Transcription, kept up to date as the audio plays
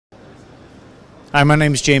Hi, my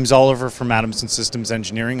name is James Oliver from Adamson Systems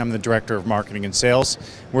Engineering. I'm the Director of Marketing and Sales.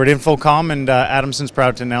 We're at InfoComm, and Adamson's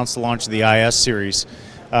proud to announce the launch of the IS series.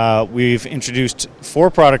 We've introduced 4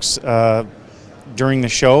 products during the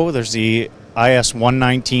show. There's the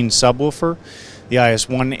IS119 Subwoofer, the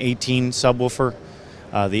IS118 Subwoofer,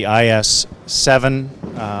 the IS7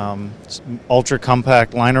 Ultra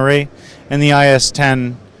Compact Line Array, and the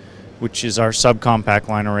IS10, which is our subcompact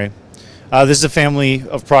line array. This is a family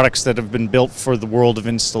of products that have been built for the world of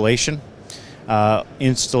installation,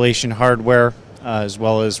 installation hardware, as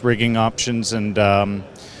well as rigging options, and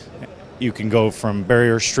you can go from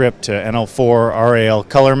barrier strip to NL4, RAL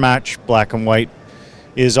color match, black and white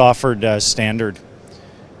is offered as standard.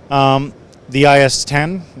 The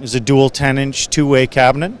IS10 is a dual 10-inch two-way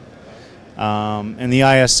cabinet, and the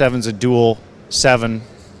IS7 is a dual 7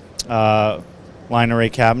 line array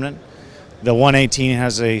cabinet. The 118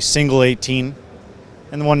 has a single 18,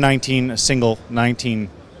 and the 119 a single 19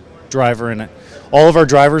 driver in it. All of our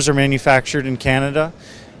drivers are manufactured in Canada,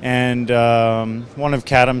 and one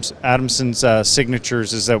of Adamson's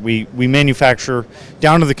signatures is that we manufacture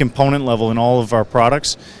down to the component level in all of our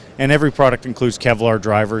products, and every product includes Kevlar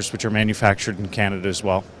drivers, which are manufactured in Canada as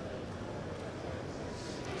well.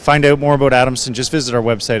 Find out more about Adamson, just visit our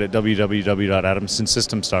website at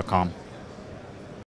www.adamsonsystems.com.